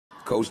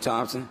Coach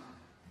Thompson.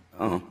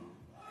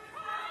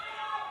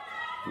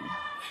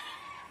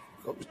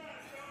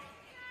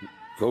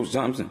 Coach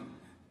Thompson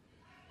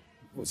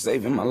was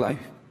saving my life.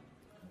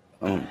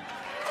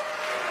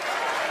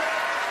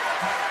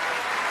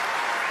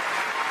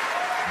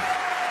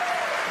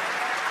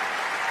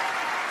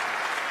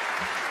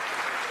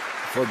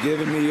 For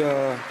giving me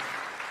the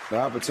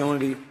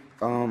opportunity.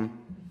 I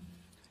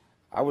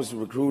was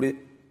recruited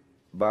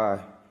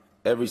by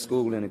every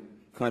school in the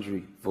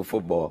country for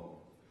football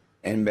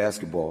and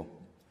basketball.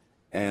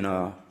 And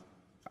an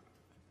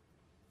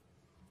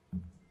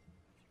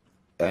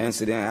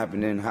incident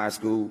happened in high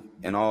school,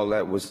 and all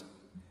that was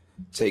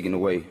taken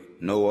away.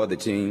 No other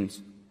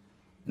teams,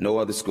 no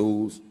other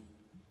schools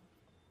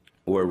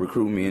were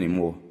recruiting me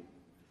anymore.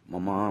 My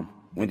mom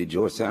went to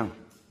Georgetown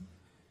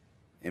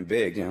and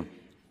begged him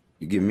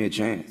to give me a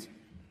chance.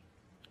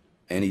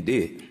 And he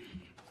did.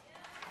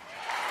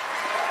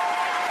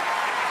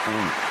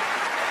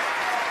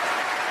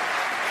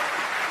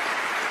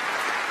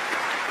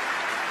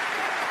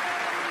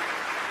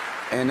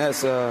 And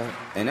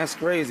that's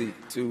crazy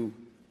to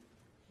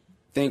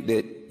think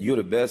that you're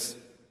the best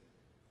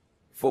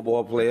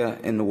football player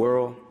in the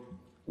world,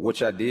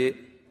 which I did,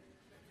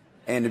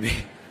 and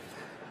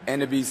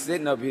to be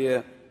sitting up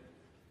here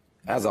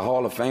as a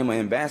Hall of Famer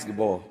in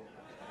basketball.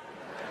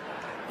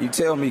 You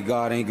tell me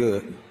God ain't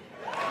good.